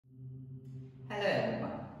Hello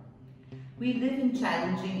everyone. We live in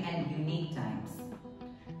challenging and unique times.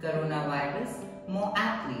 Coronavirus, more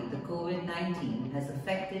aptly the COVID-19, has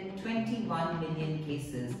affected 21 million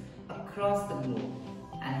cases across the globe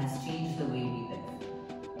and has changed the way we live.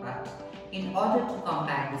 But in order to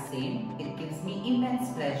combat the same, it gives me immense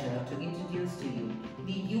pleasure to introduce to you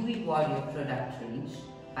the UV Warrior product range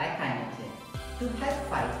by Kinetic to help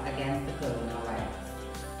fight against the coronavirus.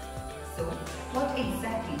 So, what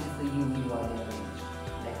exactly is the UV Warrior range?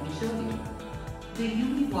 Let me show you. The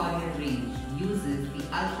UV Warrior range uses the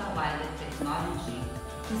ultraviolet technology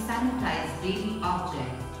to sanitize daily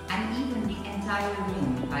objects and even the entire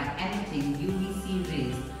room by emitting UVC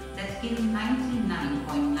rays that kill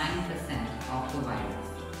 99.9% of the virus.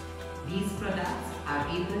 These products are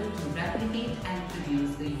able to replicate and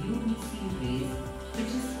produce the UVC rays,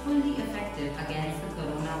 which is fully effective against the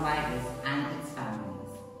coronavirus and its families.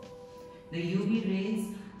 The UV rays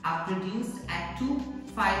are produced at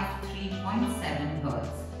 253.7 Hz,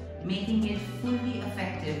 making it fully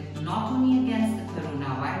effective not only against the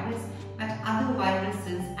coronavirus but other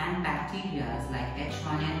viruses and bacteria like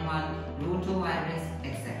H1N1, rotavirus,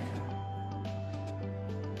 etc.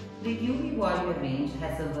 The UV Warrior range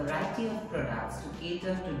has a variety of products to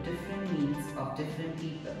cater to different needs of different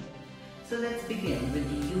people. So let's begin with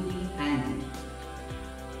the UV Handy.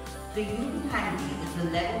 The UV Handy is a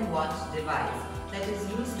 11-watt device that is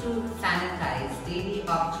used to sanitize daily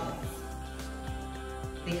objects.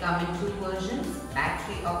 They come in two versions,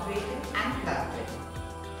 battery operated and plug-in.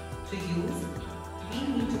 To use, we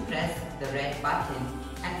need to press the red button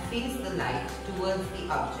and face the light towards the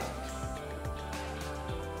object.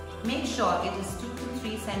 Make sure it is 2 to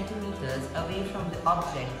 3 centimeters away from the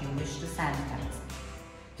object you wish to sanitize.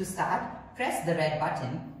 To start, press the red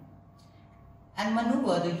button and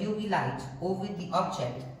maneuver the UV light over the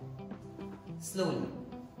object slowly.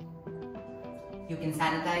 You can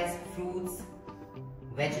sanitize fruits,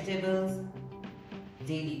 vegetables,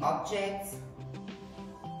 daily objects,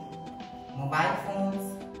 mobile phones,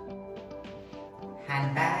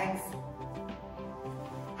 handbags,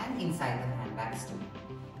 and inside the handbags too.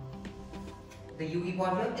 The UV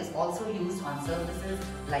Warrior is also used on surfaces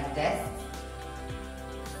like desks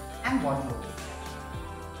and wardrobes.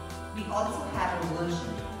 We also have a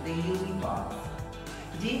version, the UV box.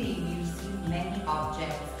 Daily we receive many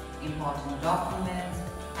objects, important documents,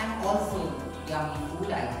 and also yummy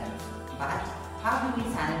food items. But how do we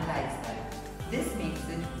sanitize them? This makes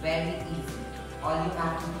it very easy. All you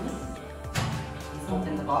have to do is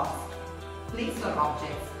open the box, place your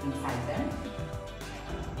objects inside them.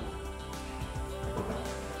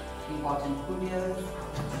 Important couriers,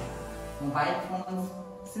 mobile phones.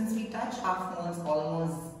 Since we touch our phones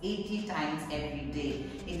almost 80 times every day,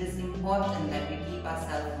 it is important that we keep our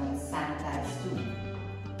cell phones sanitized too.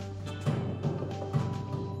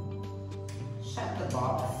 Shut the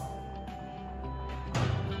box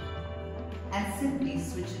and simply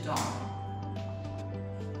switch it on.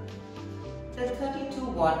 The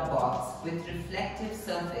 32-watt box with reflective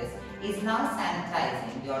surface is now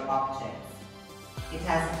sanitizing your objects. It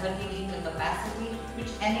has a 30-liter capacity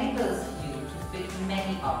which enables you to fit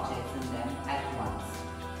many objects in them at once.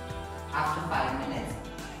 After 5 minutes,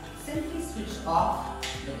 simply switch off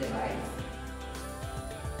the device.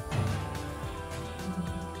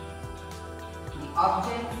 The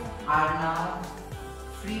objects are now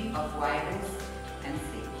free of virus and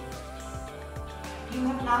safe. You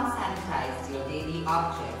have now sanitized your daily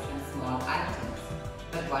objects and small items.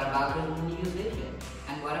 But what about the room you live in?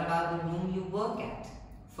 And what about the room you work at?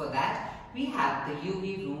 For that, we have the UV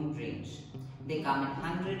Room range. They come in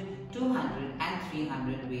 100, 200 and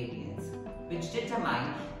 300 variants, which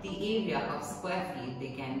determine the area of square feet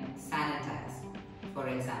they can sanitize. For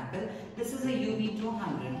example, this is a UV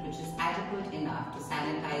 200 which is adequate enough to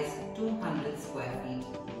sanitize 200 square feet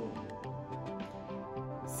room.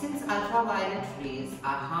 Since ultraviolet rays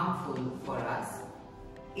are harmful for us,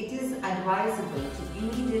 it is advisable to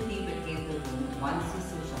immediately vacate the room once you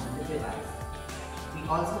switch on the device. We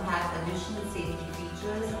also have additional safety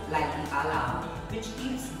features like the alarm, which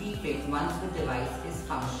keeps beeping once the device is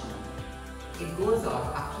functional. It goes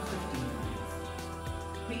off after 15 minutes.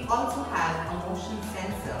 We also have a motion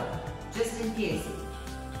sensor just in case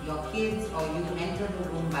your kids or you enter the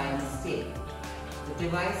room by mistake. The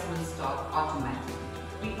device will stop automatically.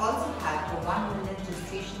 We also have a 1-minute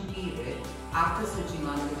gestation period after switching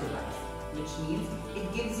on the device, which means it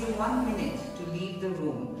gives you 1 minute to leave the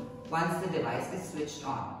room once the device is switched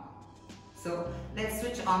on. So let's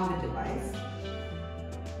switch on the device.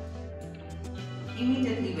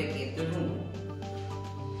 Immediately vacate the room.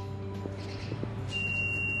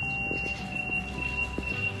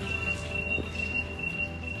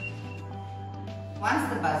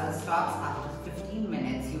 Once the buzzer stops after 15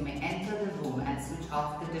 minutes, you may enter the room and switch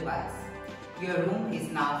off the device. Your room is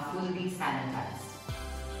now fully sanitized.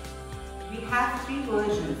 We have 3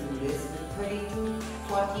 versions of this with 32,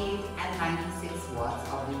 48 and 96 watts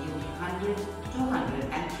of the UV 100, 200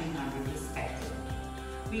 and 300 respectively.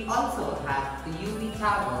 We also have the UV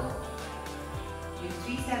towel with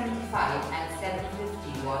 375 and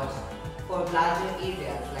 750 watts for larger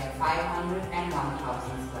areas like 500 and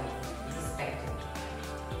 1000 square feet respectively.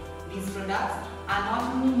 These products are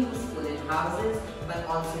not only useful in houses but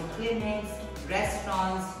also clinics,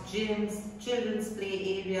 restaurants, gyms, children's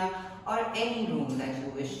play area or any room that you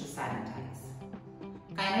wish to sanitize.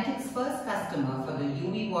 Kinetic's first customer for the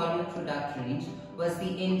UV Warrior product range was the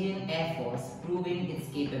Indian Air Force, proving its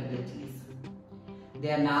capabilities.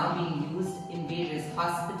 They are now being used in various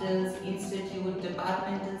hospitals, institutes,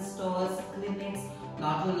 departmental stores, clinics,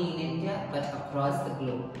 not only in India but across the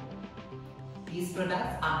globe. These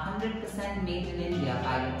products are 100% made in India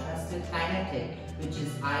by a trusted Kinetic, which is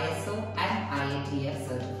ISO and IATF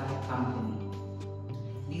certified company.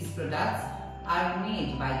 These products are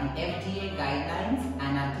made by the FDA guidelines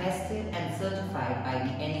and are tested and certified by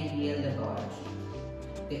the NABL laboratory.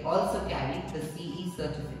 They also carry the CE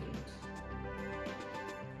certificate.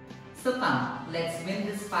 So come, let's win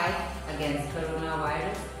this fight against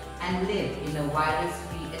coronavirus and live in a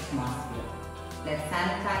virus-free atmosphere. Let's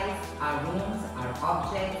sanitize our rooms, our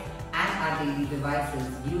objects and our daily devices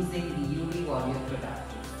using the UV Warrior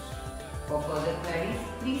product range. For further queries,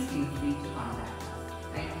 please feel free to contact us.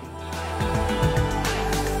 Thank you.